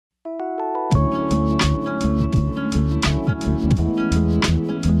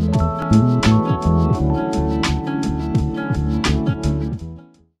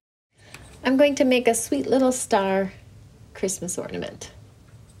going to make a sweet little star Christmas ornament.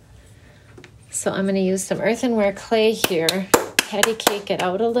 So I'm going to use some earthenware clay here, patty cake it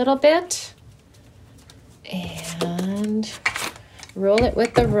out a little bit, and roll it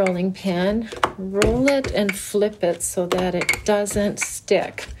with the rolling pin. Roll it and flip it so that it doesn't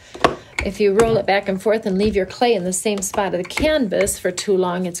stick. If you roll it back and forth and leave your clay in the same spot of the canvas for too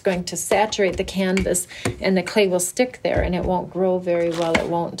long, it's going to saturate the canvas and the clay will stick there and it won't grow very well. It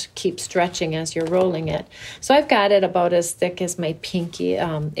won't keep stretching as you're rolling it. So I've got it about as thick as my pinky.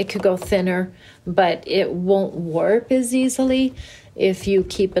 It could go thinner, but it won't warp as easily if you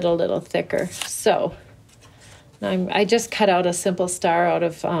keep it a little thicker. So I just cut out a simple star out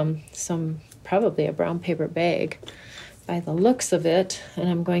of probably a brown paper bag by the looks of it, and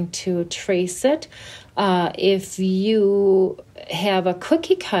I'm going to trace it. If you have a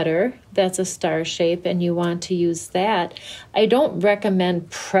cookie cutter that's a star shape and you want to use that, I don't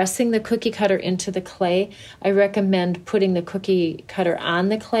recommend pressing the cookie cutter into the clay. I recommend putting the cookie cutter on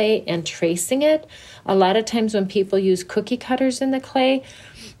the clay and tracing it. A lot of times when people use cookie cutters in the clay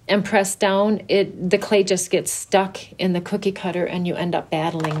and press down, the clay just gets stuck in the cookie cutter and you end up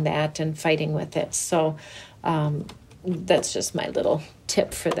battling that and fighting with it. So that's just my little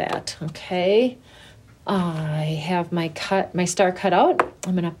tip for that. Okay, I have my star cut out.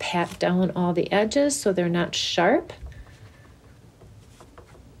 I'm going to pat down all the edges so they're not sharp.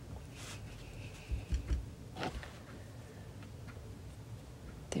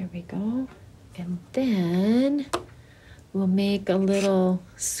 There we go. And then we'll make a little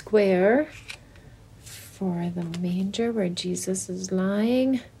square for the manger where Jesus is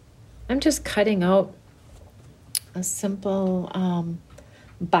lying. I'm just cutting out a simple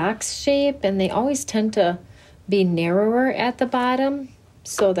box shape, and they always tend to be narrower at the bottom,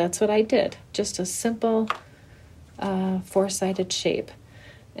 so that's what I did, just a simple four-sided shape.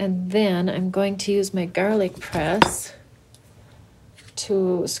 And then I'm going to use my garlic press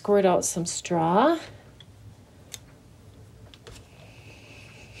to squirt out some straw.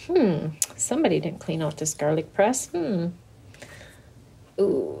 Somebody didn't clean out this garlic press. Ooh,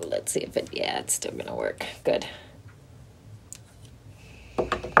 let's see if it's still gonna work. Good.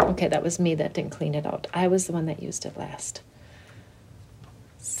 Okay, that was me that didn't clean it out. I was the one that used it last.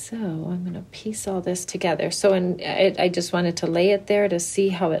 So I'm going to piece all this together. So I just wanted to lay it there to see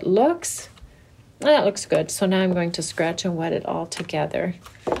how it looks. That looks good. So now I'm going to scratch and wet it all together.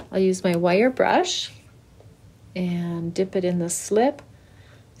 I'll use my wire brush and dip it in the slip.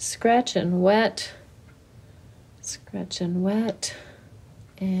 Scratch and wet. Scratch and wet.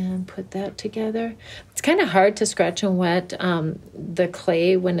 And put that together. It's kind of hard to scratch and wet the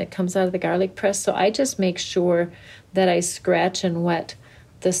clay when it comes out of the garlic press, so I just make sure that I scratch and wet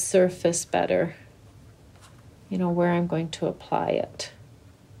the surface better, where I'm going to apply it.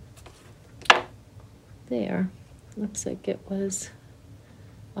 There. Looks like it was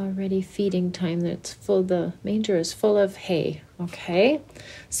already feeding time. The manger is full of hay. Okay,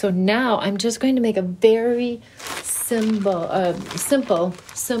 so now I'm just going to make a very simple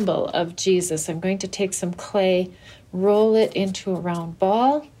symbol of Jesus. I'm going to take some clay, roll it into a round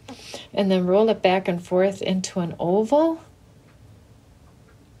ball, and then roll it back and forth into an oval.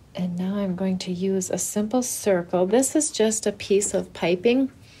 And now I'm going to use a simple circle. This is just a piece of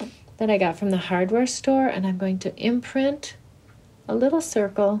piping that I got from the hardware store, and I'm going to imprint a little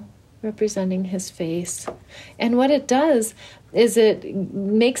circle representing his face. And what it does is it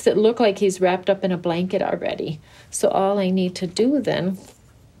makes it look like he's wrapped up in a blanket already. So all I need to do then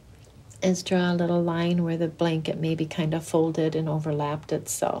is draw a little line where the blanket maybe kind of folded and overlapped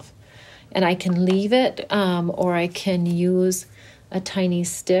itself. And I can leave it, or I can use a tiny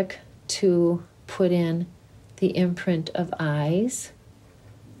stick to put in the imprint of eyes.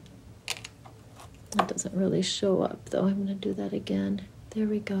 That doesn't really show up though. I'm going to do that again. There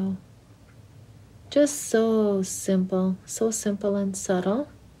we go. Just so simple and subtle.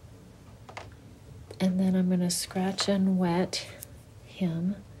 And then I'm going to scratch and wet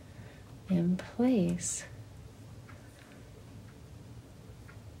him in place.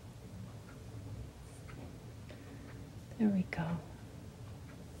 There we go.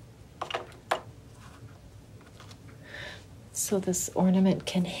 So this ornament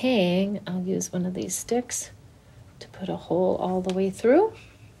can hang. I'll use one of these sticks to put a hole all the way through.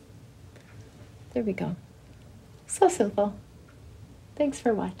 There we go. So simple. Thanks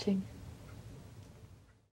for watching.